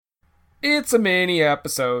It's a mini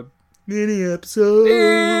episode. Mini episode.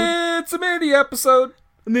 It's a mini episode.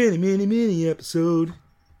 A mini episode.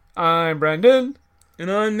 I'm Brendan.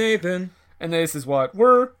 And I'm Nathan. And this is what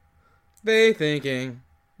we're They thinking.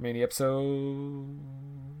 mini episode.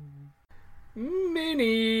 Mini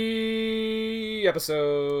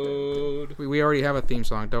episode. We already have a theme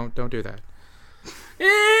song. Don't do that.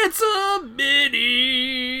 It's a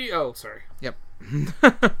mini. Oh, sorry. Yep.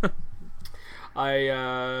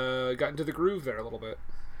 I got into the groove there a little bit.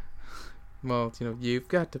 Well, you've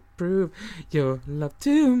got to prove your love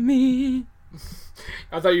to me.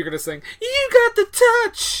 I thought you were gonna sing. You got the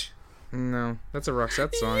touch. No, that's a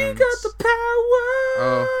Roxette song. You got the power.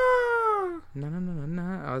 Oh.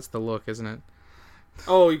 No. Oh, that's the look, isn't it?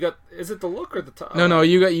 Oh, you got. Is it the look or the touch? No.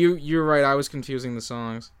 You're right. I was confusing the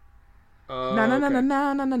songs. Na na na na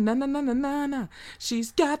na na na na na na na na.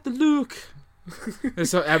 She's got the look.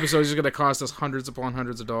 This episode is going to cost us hundreds upon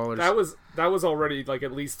hundreds of dollars. That was already like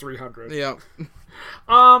at least 300. Yeah.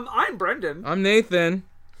 I'm Brendan. I'm Nathan.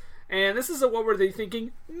 And this is a What Were They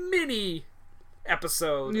Thinking mini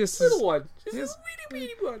episode. Yes, Little one. Just yes. a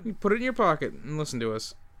weeny one. You put it in your pocket and listen to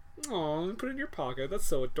us. Aw, put it in your pocket. That's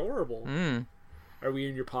so adorable. Are we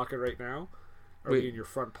in your pocket right now? Are we in your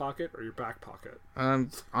front pocket or your back pocket?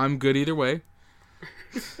 I'm good either way.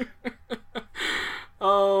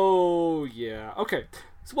 Oh, yeah. Okay.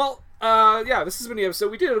 So, well, this is a mini episode.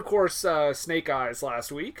 We did, of course, Snake Eyes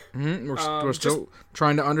last week. We're still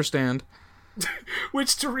trying to understand.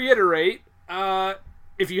 Which, to reiterate,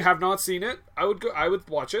 if you have not seen it, I would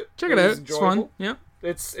watch it. Check it out. It's fun. Yeah.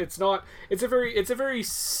 It's a very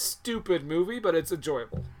stupid movie, but it's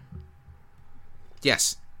enjoyable.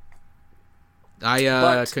 Yes.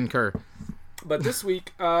 I concur. But this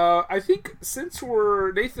week, I think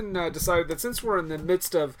Nathan decided that since we're in the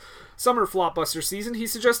midst of summer flopbuster season, he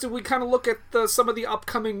suggested we kind of look at some of the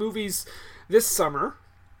upcoming movies this summer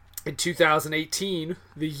in 2018,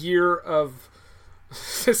 the year of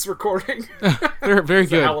this recording. Very, very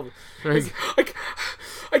good. Very good.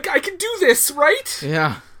 I can do this, right?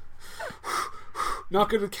 Yeah. Not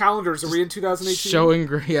good with calendars. Are we in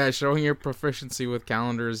 2018? Showing your proficiency with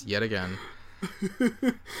calendars yet again.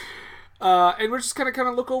 And we're just kind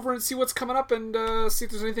of look over and see what's coming up and see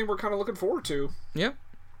if there's anything we're kind of looking forward to. Yep.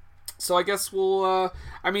 So I guess we'll.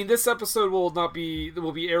 This episode will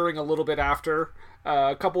be airing a little bit after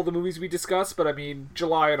a couple of the movies we discussed, but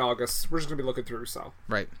July and August we're just gonna be looking through. So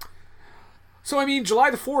right. So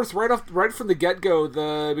July the 4th, right from the get go,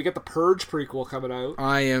 we get the Purge prequel coming out.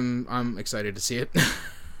 I'm excited to see it.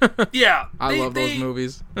 Yeah, I love those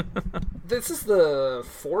movies. This is the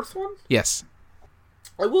fourth one. Yes.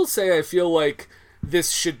 I will say I feel like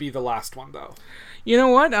this should be the last one, though. You know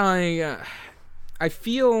what? I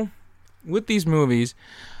feel with these movies,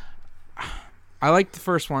 I liked the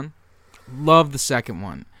first one, loved the second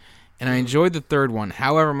one, and I enjoyed the third one.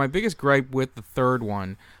 However, my biggest gripe with the third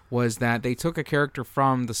one was that they took a character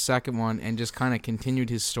from the second one and just kind of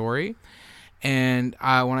continued his story. And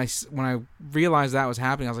when I realized that was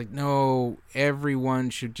happening, I was like, no,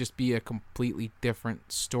 everyone should just be a completely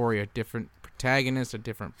different story, a different protagonist, a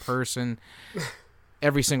different person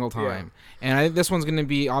every single time. Yeah. And this one's going to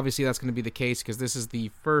be, obviously that's going to be the case because this is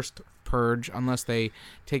the first Purge, unless they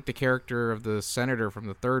take the character of the senator from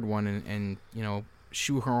the third one and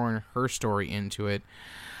shoehorn her story into it.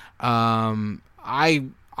 I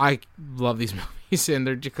love these movies, and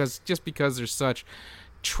they're because they're such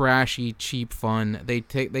trashy, cheap fun. They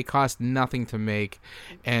cost nothing to make,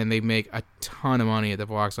 and they make a ton of money at the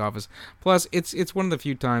box office. Plus, it's one of the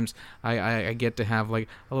few times I get to have like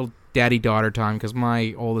a little daddy-daughter time because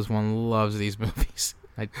my oldest one loves these movies.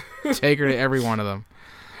 I take her to every one of them.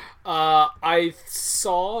 I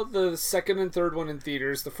saw the second and third one in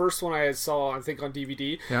theaters. The first one I saw, I think, on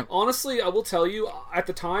DVD. Yep. Honestly, I will tell you, at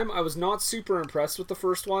the time, I was not super impressed with the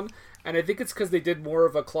first one, and I think it's because they did more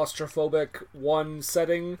of a claustrophobic one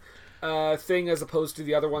setting thing as opposed to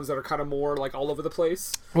the other ones that are kind of more like all over the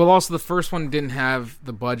place. Well, also the first one didn't have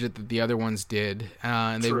the budget that the other ones did,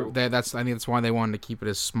 and True. I think that's why they wanted to keep it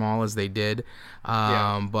as small as they did.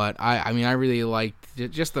 But I really liked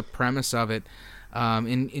just the premise of it.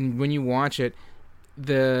 And when you watch it,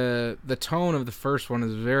 the tone of the first one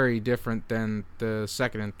is very different than the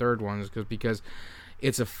second and third ones because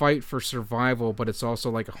it's a fight for survival, but it's also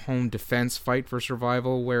like a home defense fight for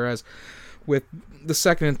survival. Whereas with the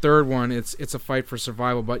second and third one, it's a fight for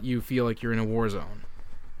survival, but you feel like you're in a war zone.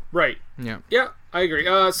 Right. Yeah. Yeah, I agree.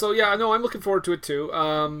 I'm looking forward to it too.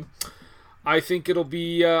 I think it'll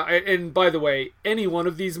be, and by the way, any one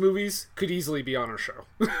of these movies could easily be on our show.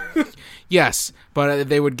 Yes, but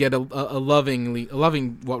they would get a loving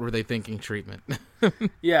What Were They Thinking treatment.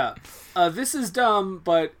 Yeah. This is dumb,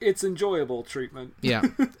 but it's enjoyable treatment. Yeah,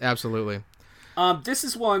 absolutely. This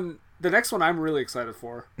is one. The next one I'm really excited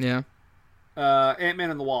for. Yeah.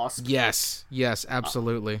 Ant-Man and the Wasp. Yes,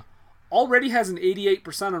 absolutely. Already has an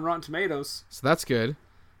 88% on Rotten Tomatoes. So that's good.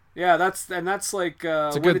 Yeah, that's like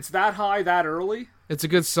when it's that high that early. It's a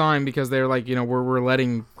good sign because they're like, we're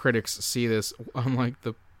letting critics see this, unlike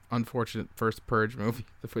the unfortunate first Purge movie,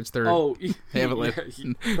 which they haven't let.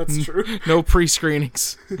 That's true. No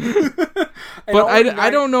pre-screenings. But I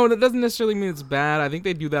don't know. That doesn't necessarily mean it's bad. I think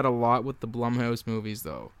they do that a lot with the Blumhouse movies,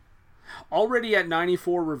 though. Already at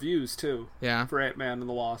 94 reviews too. Yeah. For Ant-Man and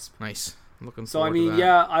the Wasp. Nice. I'm looking So forward I mean, to that.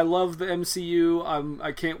 yeah, I love the MCU.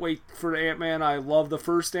 I can't wait for Ant-Man. I love the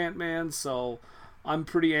first Ant-Man, so I'm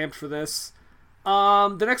pretty amped for this.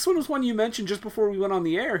 The next one was one you mentioned just before we went on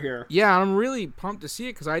the air here. Yeah, I'm really pumped to see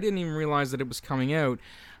it because I didn't even realize that it was coming out.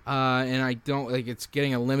 And I don't it's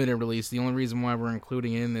getting a limited release. The only reason why we're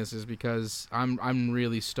including it in this is because I'm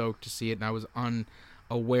really stoked to see it, and I was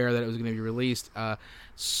unaware that it was going to be released.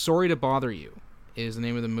 Sorry to Bother You is the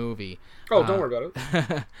name of the movie. Oh, don't worry about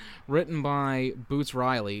it. Written by Boots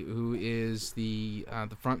Riley, who is the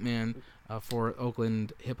frontman for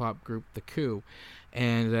Oakland hip hop group The Coup,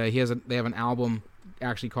 and they have an album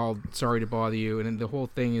actually called Sorry to Bother You, and the whole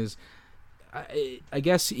thing is, I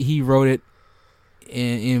guess he wrote it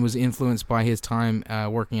and was influenced by his time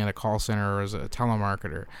working at a call center or as a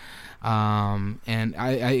telemarketer. And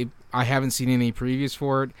I haven't seen any previews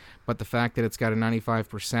for it, but the fact that it's got a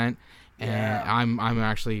 95%, and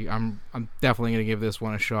I'm definitely gonna give this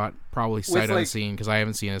one a shot, probably sight unseen, because I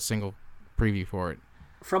haven't seen a single preview for it.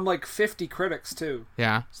 From like 50 critics too.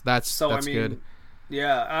 Yeah, so that's good.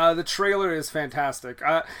 Yeah, the trailer is fantastic.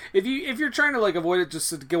 If you're trying to like avoid it just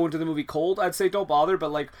to go into the movie cold, I'd say don't bother.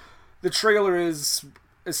 But like, the trailer it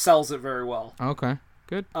sells it very well. Okay,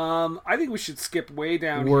 good. I think we should skip way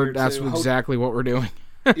down here. That's exactly what we're doing.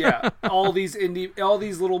 Yeah, all these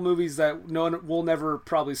little movies that we'll never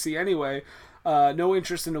probably see anyway. No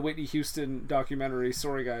interest in a Whitney Houston documentary.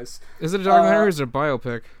 Sorry, guys. Is it a documentary or is it a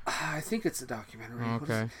biopic? I think it's a documentary.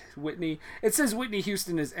 Okay. Whitney. It says Whitney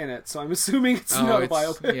Houston is in it, so I'm assuming it's not a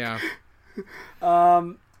biopic. Yeah.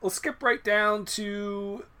 We'll skip right down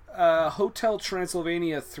to Hotel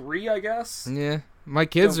Transylvania 3, I guess. Yeah. My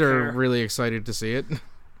kids are really excited to see it.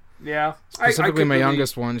 Yeah. Specifically, my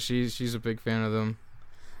youngest one. She's a big fan of them.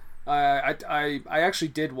 I actually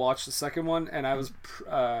did watch the second one, and I was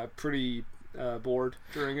pretty bored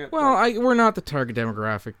during it. Well, we're not the target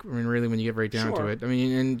demographic. I mean, really, when you get right down to it. I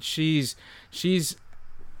mean, and she's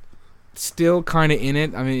still kind of in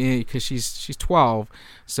it. I mean, because she's 12,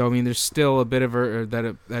 so I mean, there's still a bit of her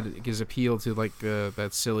that gives appeal to like that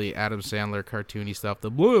silly Adam Sandler cartoony stuff.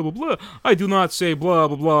 The blah blah blah. I do not say blah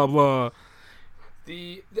blah blah blah.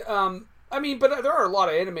 I mean, but there are a lot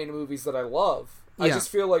of animated movies that I love. I just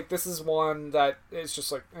feel like this is one that is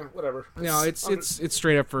just like whatever. No, it's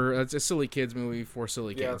straight up it's a silly kids movie for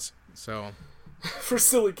silly kids. So for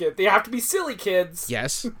silly kids, they have to be silly kids.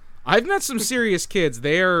 Yes, I've met some serious kids.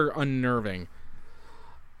 They are unnerving.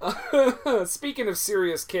 Speaking of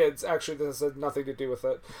serious kids, actually, this has nothing to do with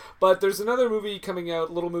it. But there's another movie coming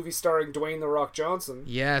out, little movie starring Dwayne The Rock Johnson.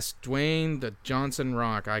 Yes, Dwayne the Johnson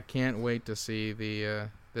Rock. I can't wait to see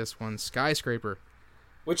this one, Skyscraper.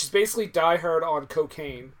 Which is basically Die Hard on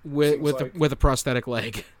cocaine. With a prosthetic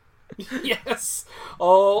leg. Yes.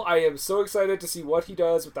 Oh, I am so excited to see what he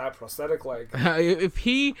does with that prosthetic leg. If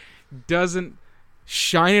he doesn't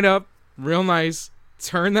shine it up real nice,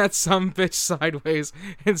 turn that sumbitch sideways,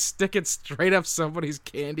 and stick it straight up somebody's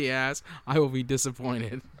candy ass, I will be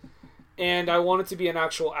disappointed. And I want it to be an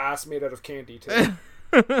actual ass made out of candy, too.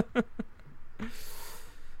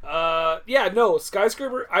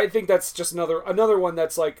 Skyscraper, I think that's just another one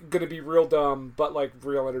that's like gonna be real dumb but like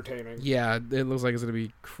real entertaining. Yeah, it looks like it's gonna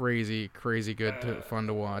be crazy good fun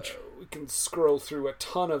to watch. We can scroll through a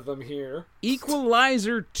ton of them here.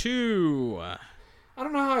 Equalizer 2. I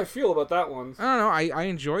don't know how I feel about that one. I don't know. I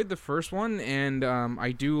enjoyed the first one, and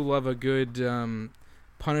I do love a good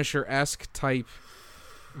Punisher-esque type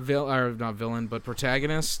not villain, but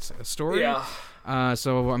protagonist story. Yeah.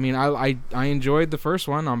 So I mean, I enjoyed the first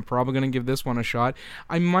one. I'm probably gonna give this one a shot.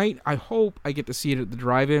 I hope I get to see it at the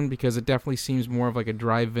drive-in, because it definitely seems more of like a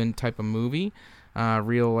drive-in type of movie.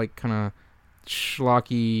 Real like kind of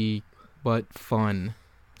schlocky but fun.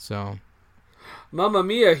 So. Mamma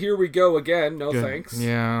Mia, here we go again. No Good. Thanks.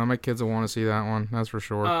 Yeah, my kids will want to see that one. That's for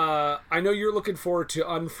sure. I know you're looking forward to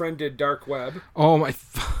Unfriended Dark Web. Oh my!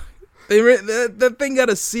 That thing got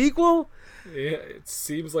a sequel? Yeah, it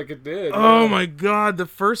seems like it did. Oh my god, the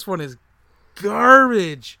first one is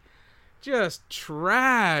garbage. Just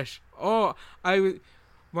trash. Oh,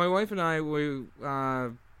 My wife and I we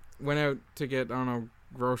went out to get, I don't know,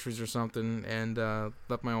 groceries or something, and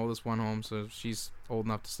left my oldest one home, so she's old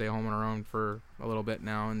enough to stay home on her own for a little bit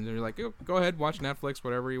now. And they're like, go ahead, watch Netflix,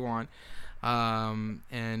 whatever you want.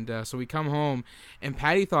 So we come home, and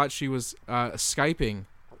Patty thought she was Skyping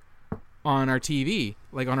on our TV,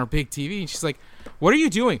 like on our big TV, and she's like, "What are you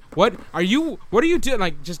doing? What are you doing?"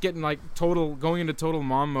 Like just getting like going into total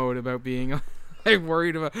mom mode about being like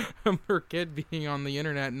worried about her kid being on the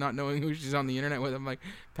internet and not knowing who she's on the internet with. I'm like,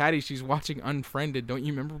 Patty, she's watching Unfriended. Don't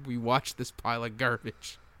you remember we watched this pile of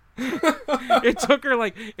garbage? It took her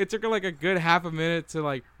like a good half a minute to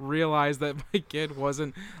like realize that my kid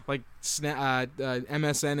wasn't like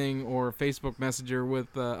MSNing or Facebook Messenger with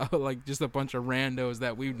like just a bunch of randos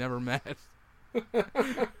that we've never met.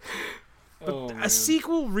 But a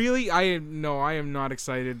sequel, really? I am not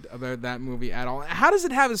excited about that movie at all. How does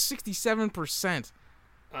it have a 67%?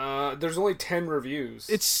 There's only 10 reviews.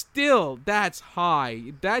 That's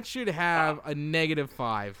high. That should have a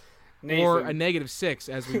 -5. Nathan, or a -6,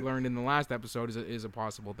 as we learned in the last episode, is a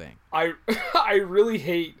possible thing. I really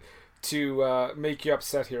hate to make you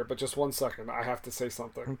upset here, but just 1 second, I have to say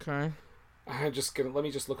something. Okay. Let me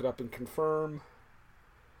just look it up and confirm.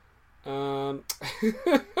 The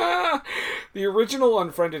original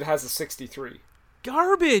Unfriended has a 63.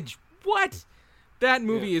 Garbage. What? That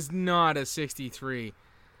movie is not a 63.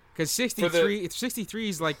 Because 63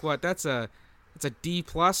 is like what? It's a D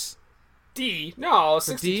plus. D? No,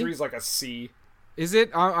 63 is like a C. Is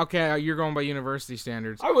it? Okay, you're going by university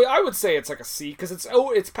standards. I would say it's like a C because it's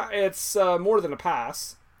more than a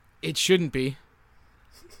pass. It shouldn't be.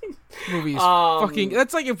 Movies fucking.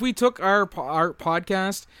 That's like if we took our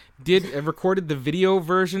podcast, recorded the video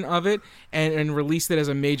version of it, and released it as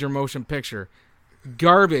a major motion picture.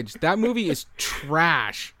 Garbage. That movie is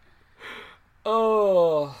trash.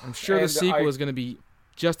 Oh, I'm sure the sequel is going to be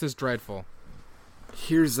just as dreadful.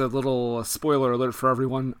 Here's a little spoiler alert for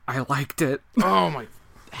everyone. I liked it. Oh my!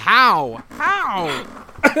 How?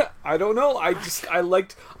 I don't know. I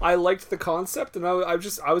liked the concept, and I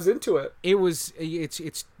was into it.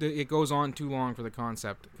 It goes on too long for the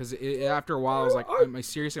concept because after a while I was like, am I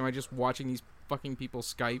serious? Am I just watching these fucking people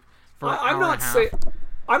Skype for an hour and a half?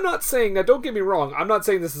 I'm not saying that. Don't get me wrong. I'm not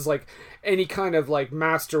saying this is like any kind of like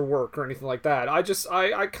master work or anything like that. I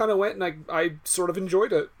kind of went and I sort of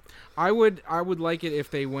enjoyed it. I would like it if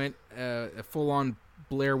they went a full on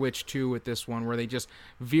Blair Witch 2 with this one, where they just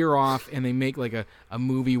veer off and they make like a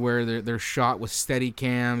movie where they're shot with steady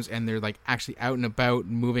cams and they're like actually out and about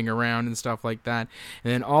and moving around and stuff like that.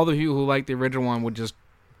 And then all the people who like the original one would just,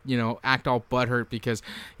 act all butthurt because,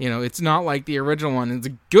 it's not like the original one. It's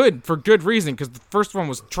for good reason, because the first one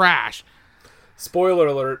was trash. Spoiler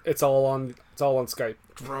alert, it's all on Skype.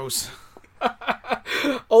 Gross.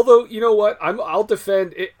 Although, you know what? I'll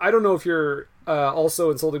defend it. I don't know if you're also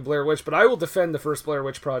insulting Blair Witch, but I will defend the first Blair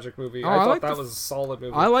Witch Project movie. I thought that was a solid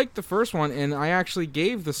movie. I liked the first one, and I actually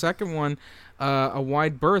gave the second one a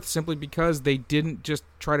wide berth simply because they didn't just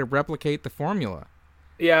try to replicate the formula.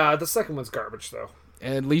 Yeah, the second one's garbage, though.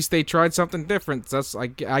 At least they tried something different. I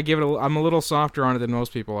give it. I'm a little softer on it than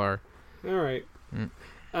most people are. All right.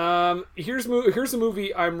 Here's a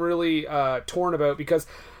movie I'm really torn about because,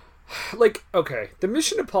 like, okay, the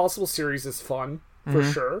Mission Impossible series is fun for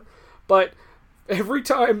sure, but every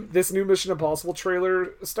time this new Mission Impossible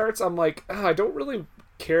trailer starts, I'm like, I don't really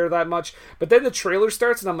care that much. But then the trailer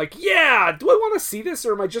starts, and I'm like, yeah, do I want to see this,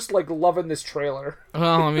 or am I just like loving this trailer?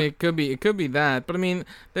 Well, I mean, it could be that, but I mean,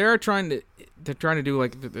 they're trying to do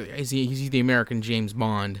like, is he the American James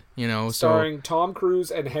Bond? Starring Tom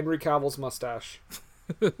Cruise and Henry Cavill's mustache.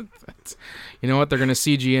 You know what? They're gonna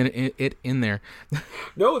CG it in there.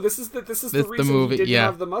 No, this is the reason the movie. He didn't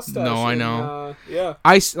have the mustache. No, I know. Yeah.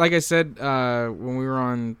 Like I said when we were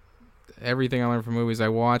on Everything I Learned from Movies, I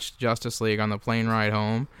watched Justice League on the plane ride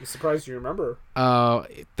home. I'm surprised you remember.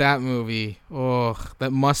 That movie. Oh,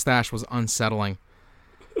 that mustache was unsettling,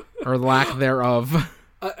 or lack thereof.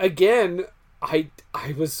 Again, I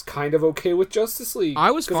was kind of okay with Justice League.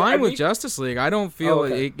 I was fine with Justice League. I don't feel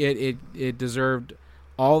it deserved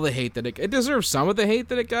all the hate that it deserved. Some of the hate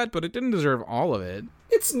that it got, but it didn't deserve all of it.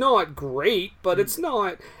 It's not great, but it's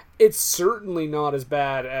certainly not as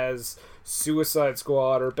bad as Suicide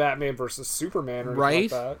Squad or Batman versus Superman or anything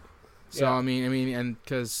like that. So yeah. I mean, and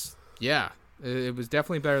because it was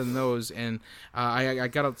definitely better than those, and I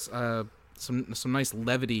got some nice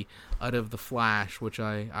levity out of The Flash, which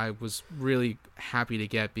I was really happy to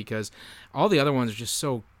get, because all the other ones are just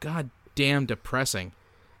so goddamn depressing.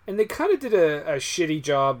 And they kind of did a shitty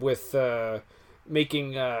job with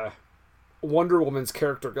making Wonder Woman's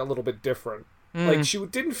character a little bit different. Like, she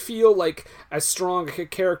didn't feel like as strong a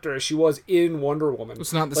character as she was in Wonder Woman.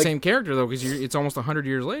 It's not the same character, though, because it's almost 100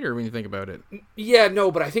 years later when you think about it. Yeah,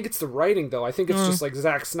 no, but I think it's the writing, though. I think it's just like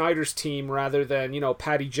Zack Snyder's team rather than,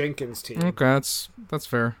 Patty Jenkins' team. Okay, that's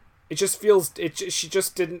fair. It just feels... She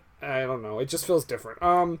just didn't... I don't know. It just feels different.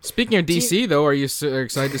 Speaking of DC, though, are you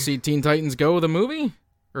excited to see Teen Titans Go, the movie?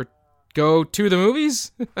 Or go to the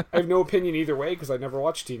movies? I have no opinion either way because I never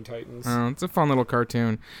watched Teen Titans. It's a fun little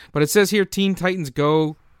cartoon. But it says here Teen Titans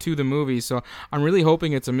Go to the movies, so I'm really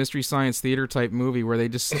hoping it's a Mystery Science Theater type movie where they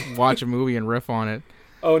just watch a movie and riff on it.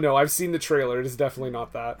 Oh, no. I've seen the trailer. It is definitely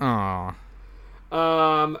not that. Aww.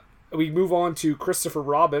 We move on to Christopher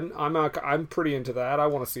Robin. I'm pretty into that. I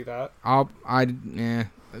want to see that.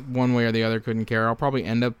 One way or the other, couldn't care. I'll probably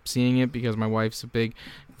end up seeing it because my wife's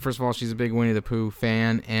first of all, she's a big Winnie the Pooh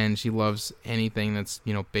fan, and she loves anything that's,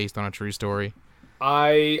 based on a true story.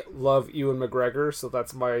 I love Ewan McGregor, so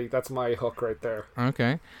that's my hook right there.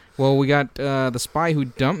 Okay. Well, we got The Spy Who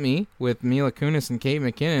Dumped Me with Mila Kunis and Kate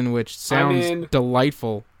McKinnon, which sounds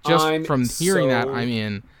delightful. Just from hearing that, I'm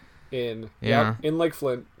in. Yeah. Yep, in like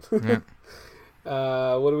Flint. Yeah.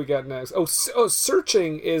 What do we got next?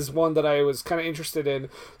 Searching is one that I was kind of interested in.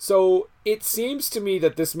 So it seems to me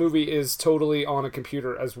that this movie is totally on a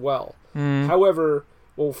computer as well. However,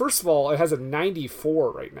 well, first of all, it has a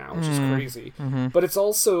 94 right now, which is crazy. But it's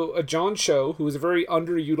also a John Cho, who is a very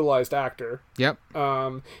underutilized actor. Yep.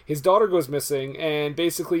 His daughter goes missing, and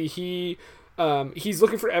basically he's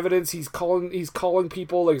looking for evidence. He's calling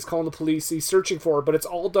people, like he's calling the police. He's searching for it, but it's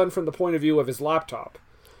all done from the point of view of his laptop.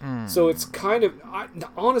 So it's kind of,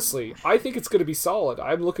 honestly, I think it's going to be solid.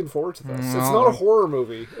 I'm looking forward to this. It's not a horror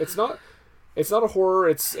movie. It's not a horror.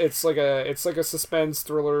 It's like a suspense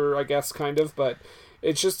thriller, I guess, kind of. But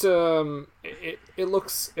it's just it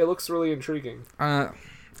looks really intriguing.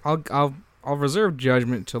 I'll reserve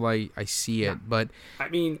judgment till I see it, but I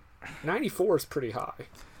mean, 94 is pretty high.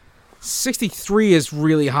 63 is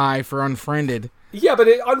really high for Unfriended. Yeah, but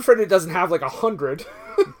Unfriended doesn't have like 100.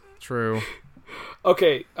 True.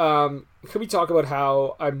 Okay, can we talk about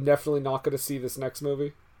how I'm definitely not going to see this next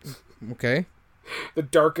movie? Okay. The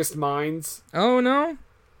Darkest Minds. Oh, no?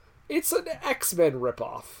 It's an X-Men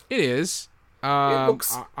ripoff. It is. It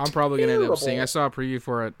looks I'm probably going to end up seeing. terrible. I saw a preview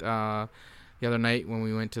for it the other night when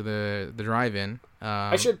we went to the drive-in.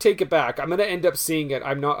 I should take it back. I'm going to end up seeing it.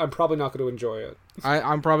 I'm probably not going to enjoy it.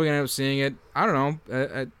 I'm probably going to end up seeing it. I don't know.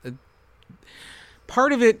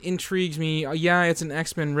 Part of it intrigues me. Yeah, it's an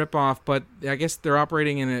X-Men ripoff, but I guess they're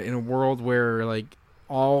operating in a world where like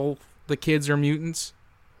all the kids are mutants.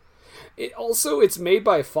 It's made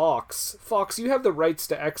by Fox. Fox, you have the rights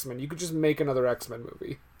to X-Men. You could just make another X-Men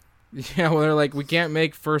movie. Yeah, well, they're like, we can't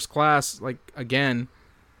make First Class like again.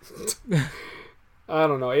 I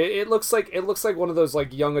don't know. It looks like one of those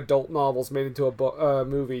like young adult novels made into a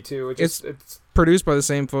movie too. It's produced by the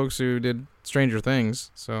same folks who did Stranger Things,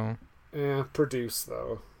 so. Yeah, produced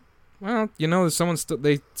though. Well, someone's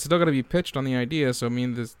they still got to be pitched on the idea, so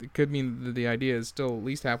it could mean that the idea is still at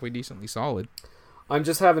least halfway decently solid. I'm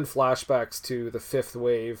just having flashbacks to The Fifth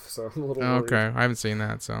Wave, so I'm a little worried. Okay, I haven't seen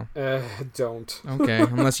that, so. Don't. Okay,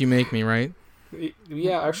 unless you make me, right?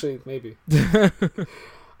 Yeah, actually, maybe.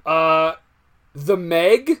 The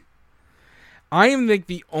Meg? I am like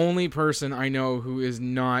the only person I know who is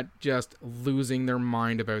not just losing their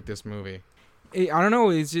mind about this movie. I don't know,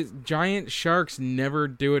 it's just giant sharks never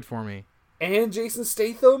do it for me. And Jason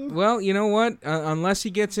Statham? Well, you know what? Unless he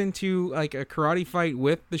gets into like a karate fight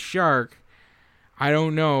with the shark, I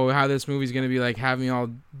don't know how this movie's going to be like have me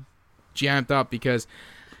all jammed up because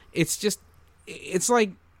it's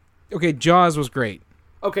like, okay, Jaws was great.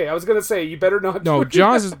 Okay, I was going to say, you better not. No,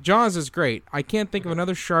 Jaws is great. I can't think of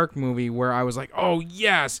another shark movie where I was like, oh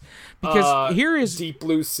yes, because here is Deep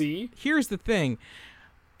Blue Sea. Here's the thing.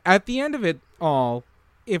 At the end of it all,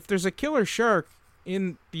 if there's a killer shark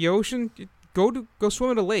in the ocean, go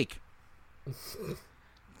swim at a lake.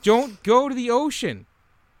 Don't go to the ocean.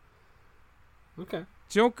 Okay.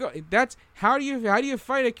 Don't go. That's how do you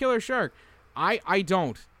fight a killer shark? I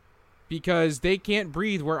don't, because they can't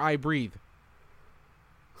breathe where I breathe.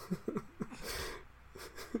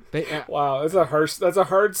 Wow, that's a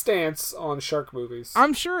hard stance on shark movies.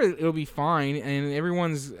 I'm sure it'll be fine, and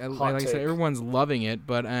everyone's like I said, everyone's loving it.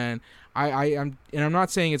 But I'm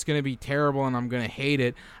not saying it's going to be terrible and I'm going to hate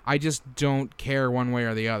it. I just don't care one way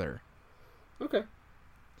or the other. Okay.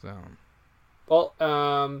 So. Well,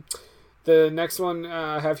 the next one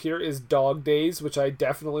I have here is Dog Days, which I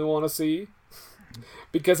definitely want to see.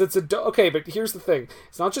 Because it's okay, but here's the thing.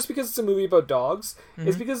 It's not just because it's a movie about dogs. Mm-hmm.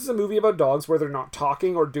 It's because it's a movie about dogs where they're not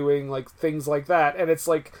talking or doing like things like that. And it's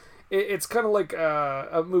like, it's kind of like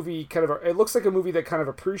a movie. It looks like a movie that kind of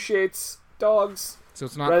appreciates dogs. So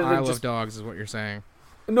it's not Isle of Dogs, is what you're saying?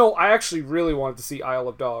 No, I actually really wanted to see Isle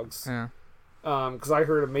of Dogs. Yeah. Because I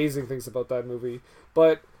heard amazing things about that movie.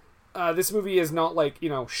 But this movie is not like,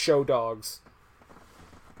 show dogs.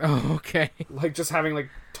 Oh, okay. Like just having like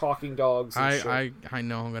talking dogs and shit. I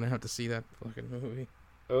know I'm gonna have to see that fucking movie.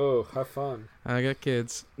 Oh, have fun. I got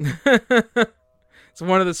kids. It's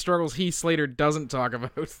one of the struggles Heath Slater doesn't talk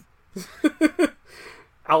about.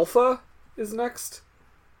 Alpha is next.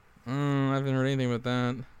 I haven't heard anything about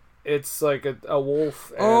that. It's like a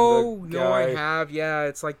wolf and Oh, a guy. no, I have. Yeah,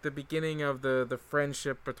 it's like the beginning of the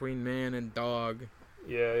friendship between man and dog.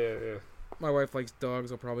 Yeah. My wife likes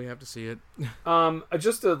dogs. I'll probably have to see it.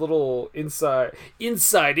 Just a little inside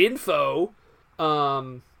info.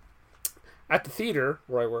 At the theater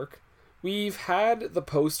where I work, we've had the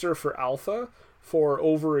poster for Alpha for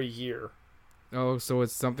over a year. Oh, so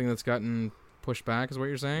it's something that's gotten pushed back, is what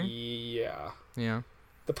you're saying? Yeah. Yeah.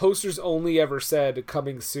 The poster's only ever said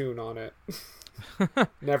coming soon on it.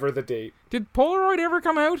 Never the date. Did Polaroid ever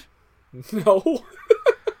come out? No.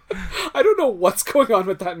 I don't know what's going on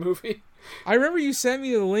with that movie. I remember you sent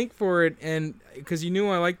me the link for it, and because you knew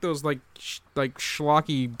I like those like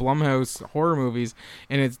schlocky Blumhouse horror movies,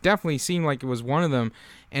 and it definitely seemed like it was one of them.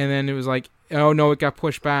 And then it was like, oh no, it got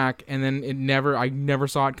pushed back, and then I never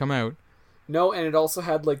saw it come out. No, and it also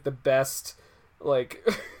had like the best like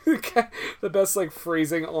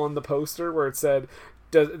phrasing on the poster where it said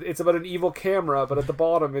it's about an evil camera, but at the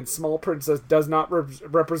bottom in small print says does not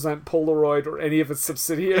represent Polaroid or any of its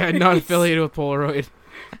subsidiaries. Yeah, not affiliated with Polaroid.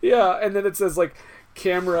 Yeah, and then it says like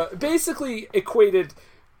camera, basically equated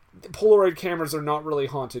Polaroid cameras are not really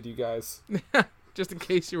haunted, you guys. Just in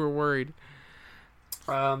case you were worried.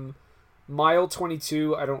 Mile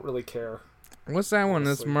 22, I don't really care. What's that one?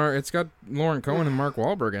 That's it's got Lauren Cohen and Mark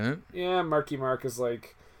Wahlberg in it. Yeah, Marky Mark is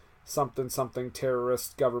like something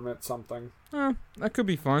terrorist government something. That could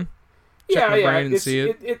be fun. Check my brain and see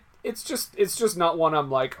it. It's just not one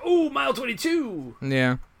I'm like, oh, Mile 22.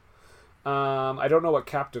 Yeah. I don't know what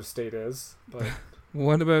Captive State is, but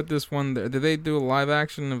what about this one? Did they do a live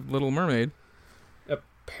action of Little Mermaid?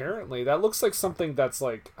 Apparently, that looks like something that's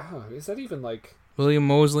like, is that even like William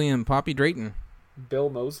Moseley and Poppy Drayton? Bill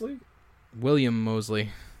Moseley? William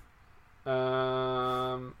Moseley.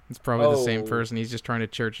 It's probably the same person. He's just trying to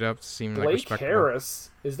church it up to seem like respectable. Blake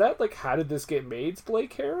Harris? Is that like How Did This Get Made's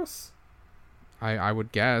Blake Harris? I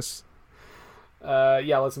would guess.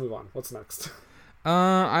 Yeah, let's move on. What's next?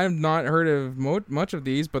 I've not heard of much of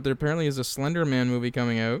these, but there apparently is a Slender Man movie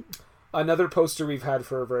coming out. Another poster we've had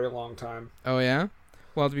for a very long time. Oh yeah.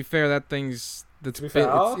 Well, to be fair, that thing's to be fair.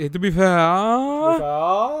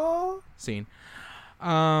 Scene.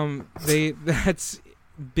 That's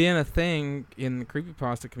been a thing in the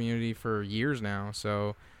creepypasta community for years now,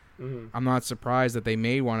 so I'm not surprised that they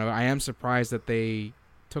made one of it. I am surprised that they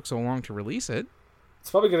took so long to release it.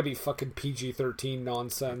 It's probably gonna be fucking PG-13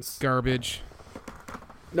 nonsense. Garbage.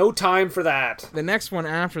 No time for that. The next one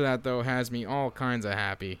after that, though, has me all kinds of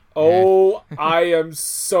happy. Oh, I am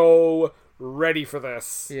so ready for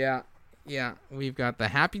this. Yeah. We've got the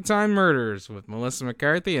Happy Time Murders with Melissa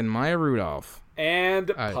McCarthy and Maya Rudolph. And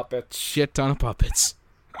puppets. Shit ton of puppets.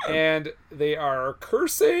 And they are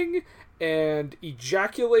cursing and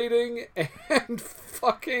ejaculating and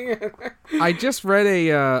fucking. I just read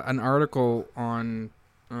an article on,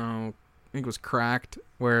 I think it was Cracked,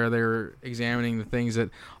 where they're examining the things that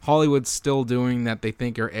Hollywood's still doing that they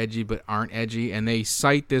think are edgy but aren't edgy, and they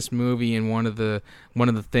cite this movie in one of the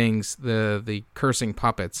things, the cursing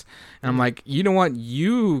puppets. And I'm like, you know what?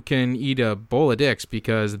 You can eat a bowl of dicks,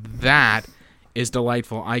 because that is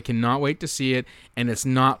delightful. I cannot wait to see it, and it's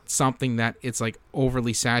not something that it's like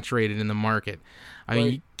overly saturated in the market. I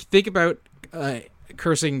mean, you think about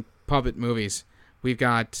cursing puppet movies. We've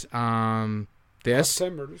got this.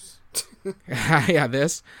 Time Murders. Yeah,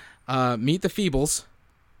 this. Meet the Feebles.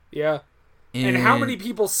 Yeah. And how many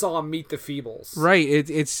people saw Meet the Feebles? Right.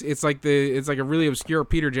 It's like a really obscure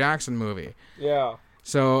Peter Jackson movie. Yeah.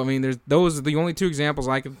 So I mean, those are the only two examples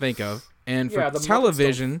I can think of. And for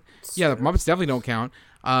television, the Muppets definitely don't count.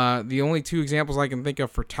 The only two examples I can think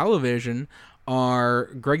of for television are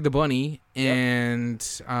Greg the Bunny and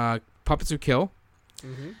Puppets Who Kill.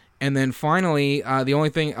 Mm-hmm. And then finally, the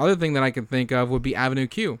other thing that I can think of would be Avenue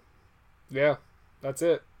Q. Yeah, that's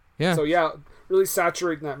it. Yeah. So yeah, really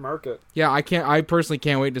saturating that market. Yeah, I personally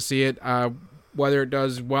can't wait to see it. Whether it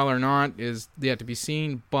does well or not is yet to be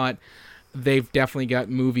seen, but they've definitely got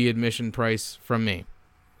movie admission price from me.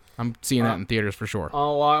 I'm seeing that in theaters for sure.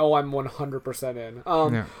 I'm 100% in.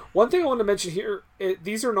 Yeah. One thing I want to mention here,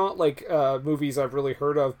 these are not like movies I've really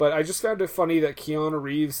heard of, but I just found it funny that Keanu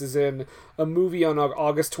Reeves is in a movie on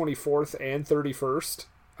August 24th and 31st.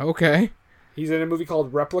 Okay. He's in a movie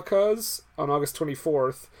called Replicas on August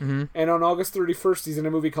 24th, and on August 31st he's in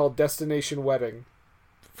a movie called Destination Wedding.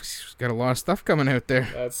 He's got a lot of stuff coming out there.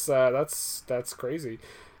 That's crazy.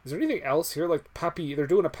 Is there anything else here? Like They're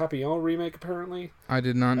doing a Papillon remake apparently. I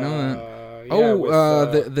did not know that. Yeah,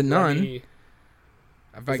 the Nun.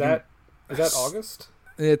 Is that August?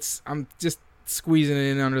 I'm just squeezing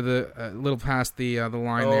it in under the little past the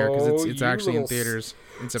line there because it's actually in theaters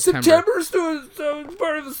in September. September's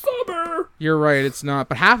part of the summer. You're right, it's not,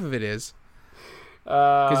 but half of it is. You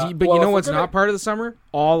know what's not part of the summer?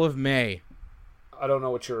 All of May. I don't know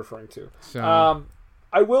what you're referring to. So.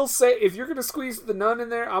 I will say, if you're going to squeeze the Nun in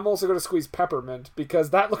there, I'm also going to squeeze Peppermint, because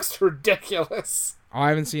that looks ridiculous. Oh, I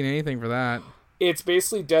haven't seen anything for that. It's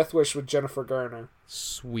basically Death Wish with Jennifer Garner.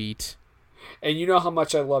 Sweet. And you know how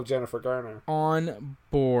much I love Jennifer Garner. On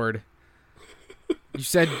board. You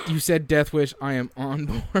said Death Wish, I am on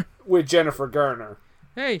board. With Jennifer Garner.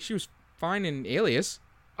 Hey, she was fine in Alias.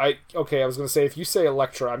 I was going to say, if you say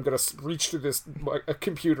Elektra, I'm going to reach through this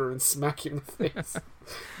computer and smack you in the face.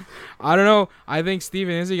 I don't know. I think Steve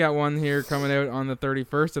and Izzy got one here coming out on the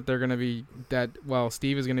 31st that they're going to be,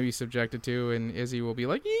 Steve is going to be subjected to, and Izzy will be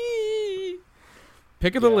like, eee!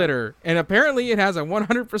 Pick of the litter. And apparently it has a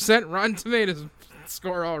 100% Rotten Tomatoes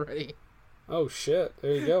score already. Oh, shit.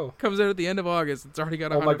 There you go. Comes out at the end of August. It's already got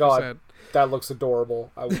 100%. Oh, my God. That looks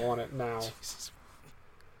adorable. I want it now. Jesus.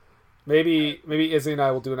 Maybe Izzy and I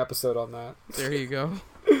will do an episode on that. There you go.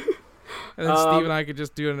 And then Steve and I could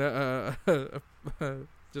just do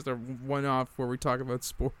just a one-off where we talk about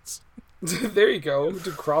sports. There you go. Do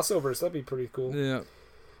crossovers. That'd be pretty cool. Yeah.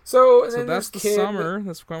 So that's the summer.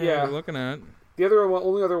 That's what we're looking at. The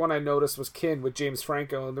only other one I noticed was Kin with James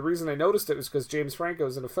Franco, and the reason I noticed it was because James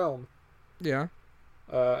Franco's in a film. Yeah.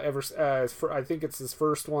 I think it's his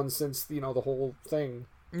first one since the whole thing.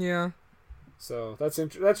 Yeah. So that's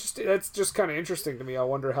just kind of interesting to me. I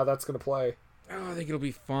wonder how that's going to play. Oh, I think it'll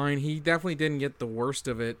be fine. He definitely didn't get the worst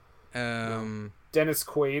of it. Dennis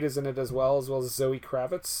Quaid is in it as well as Zoe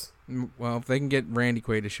Kravitz. Well, if they can get Randy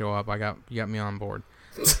Quaid to show up, you got me on board.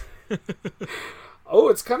 Oh,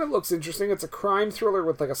 it kind of looks interesting. It's a crime thriller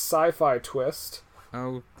with like a sci-fi twist.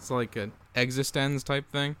 Oh, it's like an Existenz type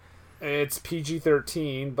thing. It's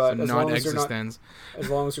PG-13, but so as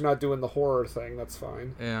long as you're not doing the horror thing, that's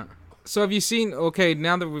fine. Yeah. So have you seen? Okay,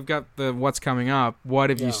 now that we've got the what's coming up, what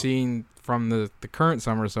have you seen from the current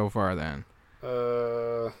summer so far? Then.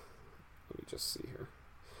 Let me just see here.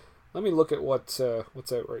 Let me look at what's out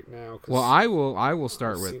right now. Well, I will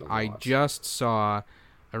start with. I just saw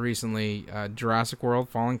recently Jurassic World: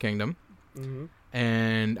 Fallen Kingdom,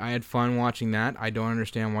 and I had fun watching that. I don't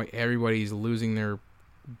understand why everybody's losing their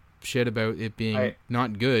shit about it being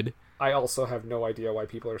not good. I also have no idea why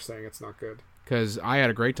people are saying it's not good. Because I had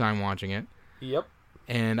a great time watching it. Yep.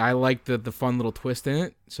 And I liked the fun little twist in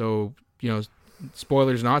it. So,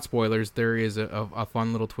 spoilers, not spoilers, there is a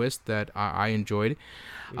fun little twist that I enjoyed.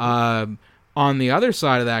 On the other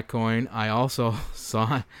side of that coin, I also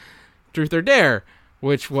saw Truth or Dare,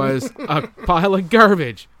 which was a pile of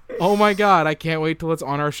garbage. Oh my God, I can't wait till it's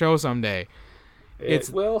on our show someday. It's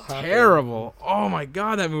terrible. Oh my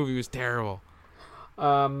God, that movie was terrible.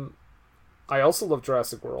 I also love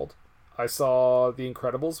Jurassic World. I saw The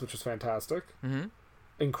Incredibles, which was fantastic. Mm-hmm.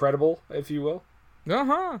 Incredible, if you will.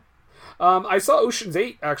 Uh-huh. I saw Ocean's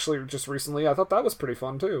 8, actually, just recently. I thought that was pretty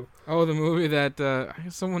fun, too. Oh, the movie that...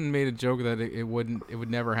 someone made a joke that it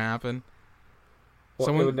would never happen. Well,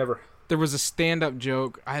 it would never... There was a stand-up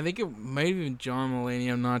joke. I think it might have been John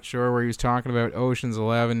Mulaney, I'm not sure, where he was talking about Ocean's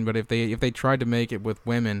 11, but if they tried to make it with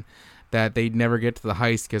women, that they'd never get to the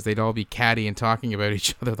heist because they'd all be catty and talking about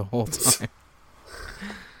each other the whole time.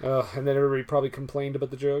 And then everybody probably complained about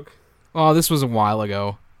the joke? Oh, this was a while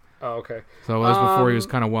ago. Oh, okay. So it was before he was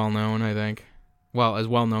kind of well-known, I think. Well, as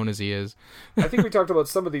well-known as he is. I think we talked about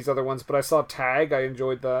some of these other ones, but I saw Tag. I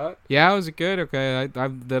enjoyed that. Yeah, was it good? Okay,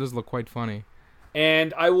 that does look quite funny.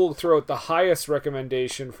 And I will throw out the highest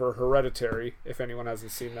recommendation for Hereditary, if anyone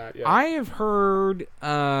hasn't seen that yet. I have heard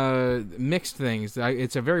mixed things.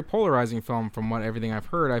 It's a very polarizing film from everything I've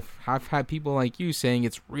heard. I've had people like you saying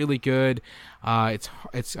it's really good.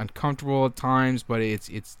 It's uncomfortable at times, but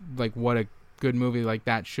it's like what a good movie like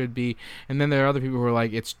that should be. And then there are other people who are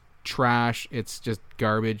like, it's trash. It's just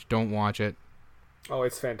garbage. Don't watch it. Oh,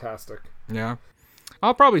 it's fantastic. Yeah.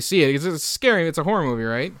 I'll probably see it because it's scary. It's a horror movie,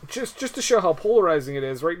 right? Just to show how polarizing it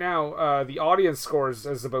is, right now the audience score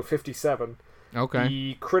is about 57, Okay.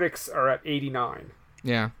 The critics are at 89.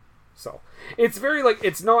 Yeah. So it's very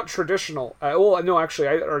it's not traditional. Well, no, actually,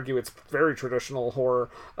 I'd argue it's very traditional horror.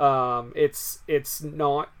 It's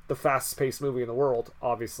not the fastest paced movie in the world.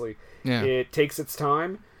 Obviously, Yeah. It takes its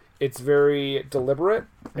time. It's very deliberate.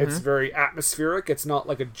 It's very atmospheric. It's not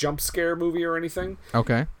like a jump scare movie or anything.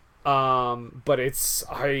 Okay. But it's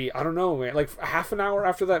I don't know, man. Like half an hour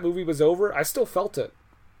after that movie was over, I still felt it.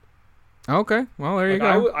 Okay. Well, there you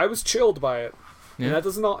go. I was chilled by it. Yeah. And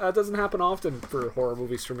that doesn't happen often for horror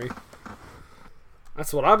movies for me.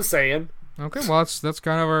 That's what I'm saying. Okay. Well, that's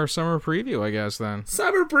kind of our summer preview, I guess. Then.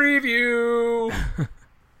 Summer preview.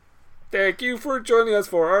 Thank you for joining us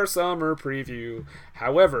for our summer preview.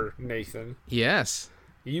 However, Nathan, Yes.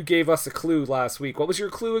 you gave us a clue last week. What was your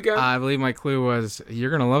clue again? I believe my clue was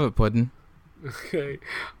you're gonna love it, Puddin'. Okay,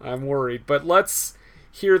 I'm worried, but let's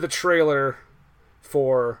hear the trailer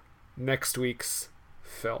for next week's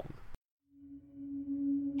film.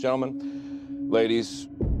 Gentlemen, ladies,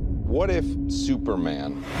 what if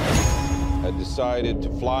Superman had decided to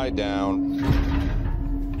fly down,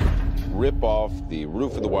 rip off the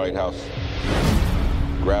roof of the White House,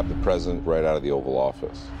 grab the president right out of the Oval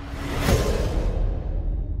Office?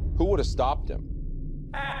 Who would have stopped him?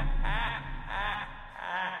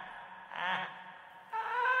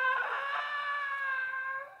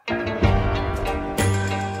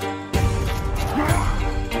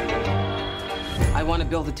 I want to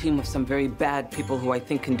build a team of some very bad people who I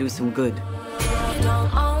think can do some good.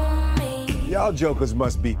 Don't own me. Y'all jokers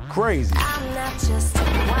must be crazy. I'm not just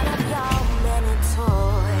one of your many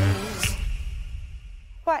toys.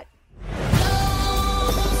 What?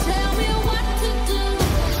 Tell me what to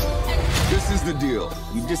do. This is the deal.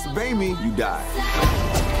 You disobey me, you die.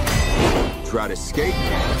 Try to escape,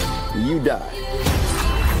 you die.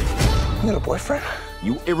 You got a boyfriend?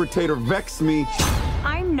 You irritate or vex me,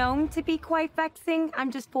 I'm known to be quite vexing. I'm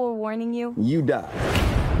just forewarning you. you die.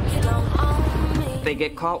 You don't own me. If they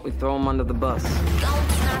get caught, we throw them under the bus. Don't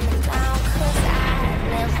tie me down, 'cause I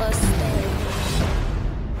never stay.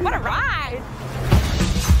 What a ride!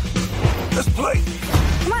 Let's play.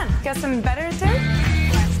 Come on, got something better to do?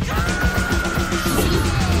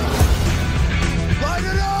 Light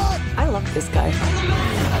it up! I love this guy.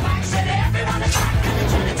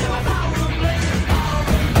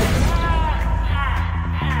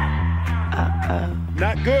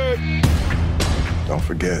 Not good. Don't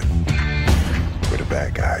forget, we're the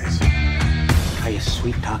bad guys. Are you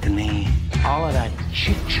sweet talking me? All of that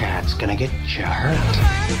chit chat's gonna get you hurt.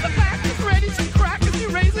 The back is ready, she crackers, she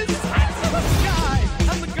raises his hands to the sky.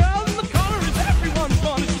 And the girl in the corner is everyone's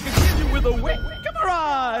fun. She can kill you with a wink of her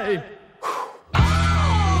eye.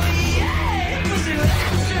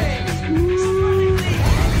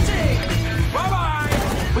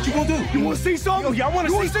 What you gonna do? You wanna see something? Y'all wanna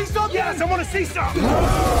see something? Yes, I wanna see something.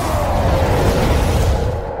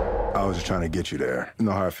 I was just trying to get you there.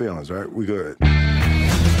 No hard feelings, right? We good.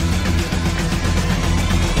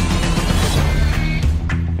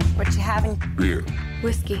 What you having? Beer.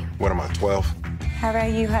 Whiskey. What am I, 12? How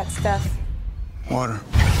about you, hot stuff? Water.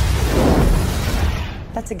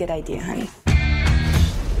 That's a good idea, honey.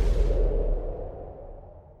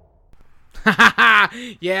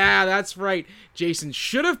 Yeah, that's right. Jason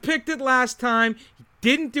should have picked it last time. He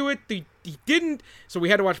didn't do it. He didn't. So we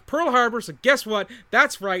had to watch Pearl Harbor. So guess what?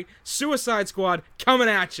 That's right. Suicide Squad coming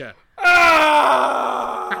at you.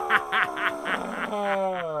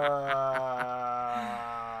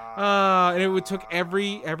 And it took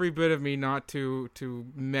every bit of me not to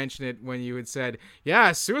mention it when you had said,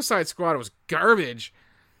 "Yeah, Suicide Squad was garbage."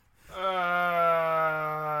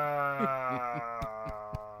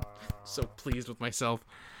 So pleased with myself.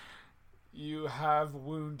 You have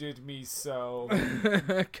wounded me so.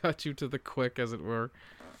 Cut you to the quick, as it were.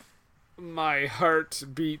 My heart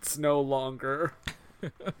beats no longer.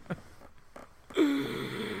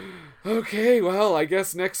 Okay, well, I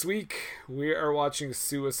guess next week we are watching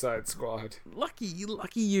Suicide Squad. Lucky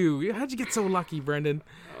you. How'd you get so lucky, Brendan?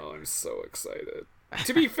 Oh, I'm so excited.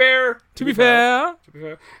 To be fair, To be fair,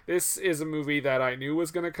 this is a movie that I knew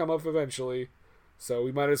was going to come up eventually, so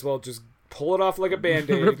we might as well just pull it off like a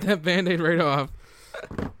Band-Aid. rip that Band-Aid right off.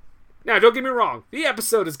 Now, don't get me wrong. The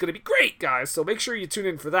episode is going to be great, guys, so make sure you tune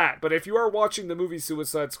in for that. But if you are watching the movie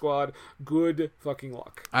Suicide Squad, good fucking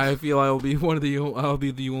luck. I feel I'll be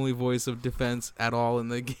the only voice of defense at all in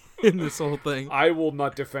this whole thing. I will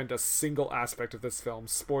not defend a single aspect of this film.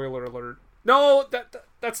 Spoiler alert. No,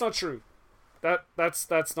 that's not true. That's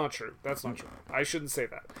not true. That's not true. I shouldn't say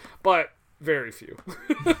that. But very few.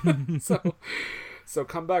 So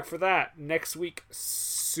come back for that next week.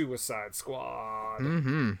 Suicide Squad.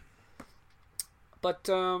 Mm-hmm. but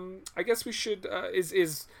I guess we should.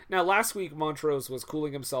 Is now last week Montrose was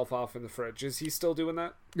cooling himself off in the fridge. Is he still doing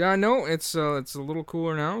that? Yeah, no, it's a little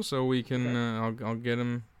cooler now, so we can. I'll get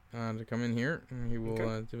him to come in here, and he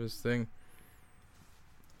will do his thing.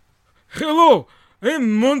 Hello,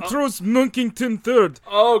 I'm Montrose Monkington III.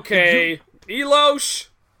 Okay, Elosh.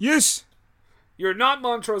 Yes. You're not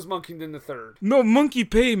Montrose Monkington III. No, Monkey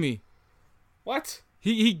pay me. What?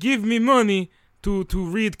 He give me money to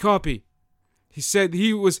read copy. He said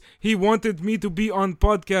he wanted me to be on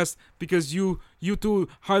podcast because you two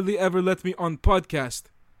hardly ever let me on podcast.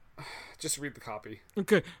 Just read the copy.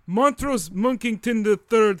 Okay, Montrose Monkington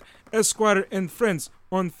III, Esquire and Friends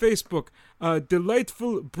on Facebook.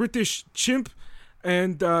 Delightful British chimp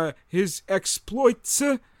and his exploits.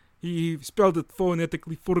 He spelled it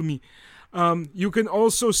phonetically for me. You can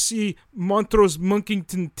also see Montrose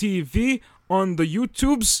Monkington TV on the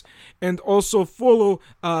YouTubes, and also follow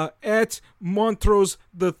at Montrose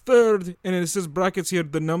the Third, and it says brackets here,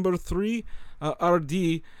 the number 3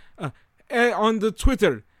 RD on the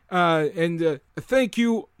Twitter. And thank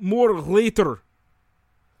you more later.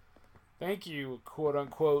 Thank you, quote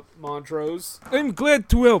unquote, Montrose. I'm glad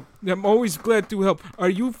to help. I'm always glad to help. Are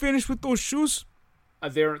you finished with those shoes?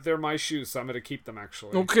 They're my shoes, so I'm gonna keep them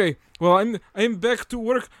actually. Okay. Well, I'm back to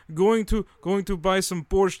work. Going to buy some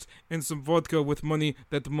borscht and some vodka with money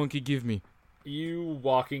that the monkey give me. You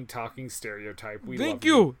walking, talking stereotype. Thank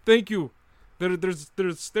you. Thank you. There's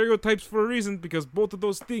stereotypes for a reason, because both of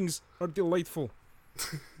those things are delightful.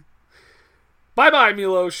 Bye-bye,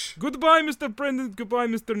 Milosh. Goodbye, Mr. Brendan. Goodbye,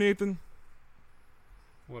 Mr. Nathan.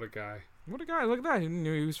 What a guy. What a guy. Look at that. He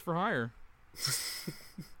knew he was for hire.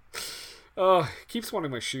 Keeps wanting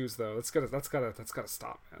my shoes though. That's gotta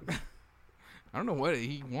stop, man. I don't know what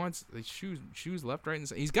he wants. The shoes left, right, and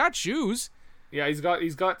center. He's got shoes. Yeah, he's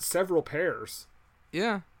got several pairs.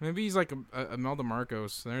 Yeah, maybe he's like a Imelda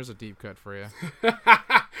Marcos. There's a deep cut for you.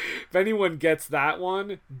 If anyone gets that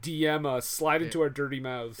one, DM us. Slide into our dirty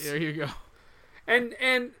mouths. There you go. And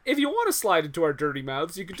if you want to slide into our dirty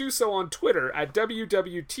mouths, you can do so on Twitter at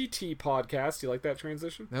WWTT Podcast. You like that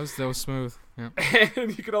transition? That was smooth. Yeah.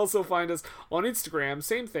 And you can also find us on Instagram.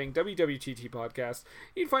 Same thing, WWTT Podcast.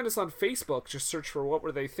 You can find us on Facebook. Just search for What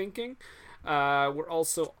Were They Thinking. We're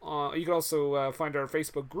also you can also find our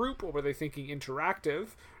Facebook group, What Were They Thinking Interactive.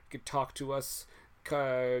 You can talk to us.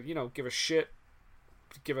 Give us shit.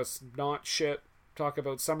 Give us not shit. Talk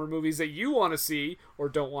about summer movies that you want to see or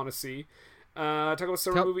don't want to see. Talk about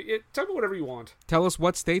summer movie. Talk about whatever you want. Tell us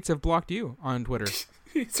what states have blocked you on Twitter.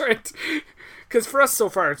 That's right. Because for us so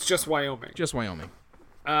far, it's just Wyoming. Just Wyoming.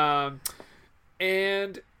 And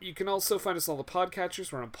you can also find us on all the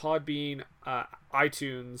podcatchers. We're on Podbean,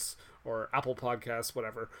 iTunes, or Apple Podcasts,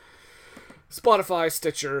 whatever. Spotify,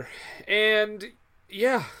 Stitcher. And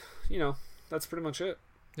yeah, that's pretty much it.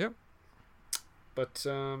 Yep. But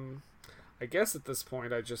I guess at this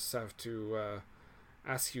point, I just have to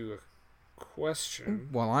ask you a question.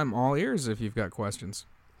 Well, I'm all ears if you've got questions.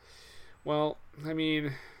 Well, I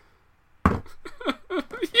mean, you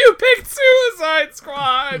picked Suicide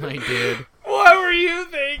Squad. I did. What were you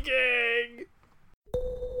thinking?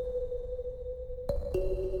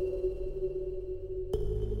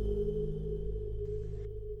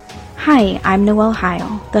 Hi, I'm Noelle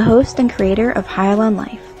Heil, the host and creator of Heil on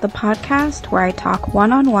Life, the podcast where I talk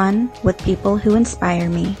one-on-one with people who inspire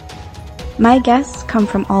me. My guests come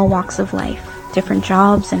from all walks of life, different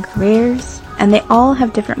jobs and careers, and they all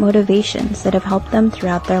have different motivations that have helped them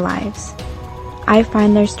throughout their lives. I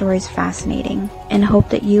find their stories fascinating and hope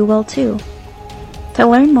that you will too. To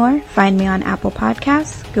learn more, find me on Apple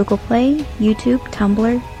Podcasts, Google Play, YouTube,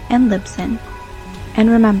 Tumblr, and Libsyn. And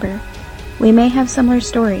remember, we may have similar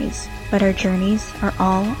stories, but our journeys are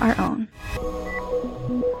all our own.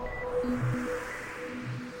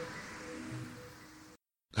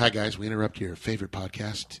 Hi guys, we interrupt your favorite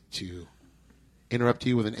podcast to interrupt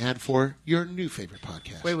you with an ad for your new favorite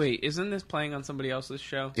podcast. Wait, isn't this playing on somebody else's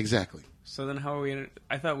show? Exactly. So then how are we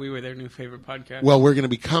I thought we were their new favorite podcast. Well, we're going to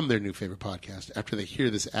become their new favorite podcast after they hear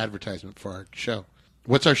this advertisement for our show.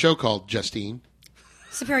 What's our show called, Justine?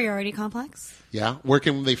 Superiority Complex. Yeah. Where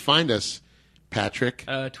can they find us, Patrick?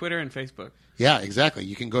 Twitter and Facebook. Yeah, exactly.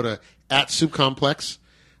 You can go to @SoupComplex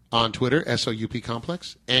on Twitter, SOUP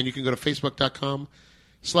Complex, and you can go to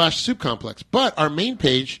Facebook.com/SoupComplex. But our main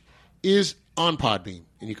page is on Podbean,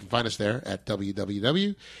 and you can find us there at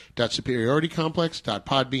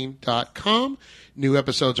www.superioritycomplex.podbean.com. New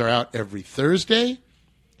episodes are out every Thursday.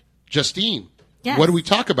 Justine, yes. What do we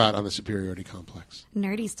talk about on the Superiority Complex?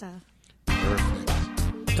 Nerdy stuff.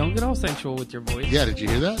 Perfect. Don't get all sensual with your voice. Yeah, did you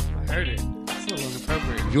hear that? I heard it. It's a little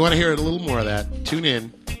inappropriate. If you want to hear a little more of that, tune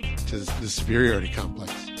in to the superiority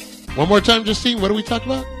complex. One more time, Justine, what do we talk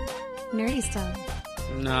about? Nerdy stuff.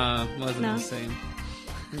 Nah, wasn't No. the same.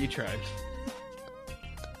 You tried.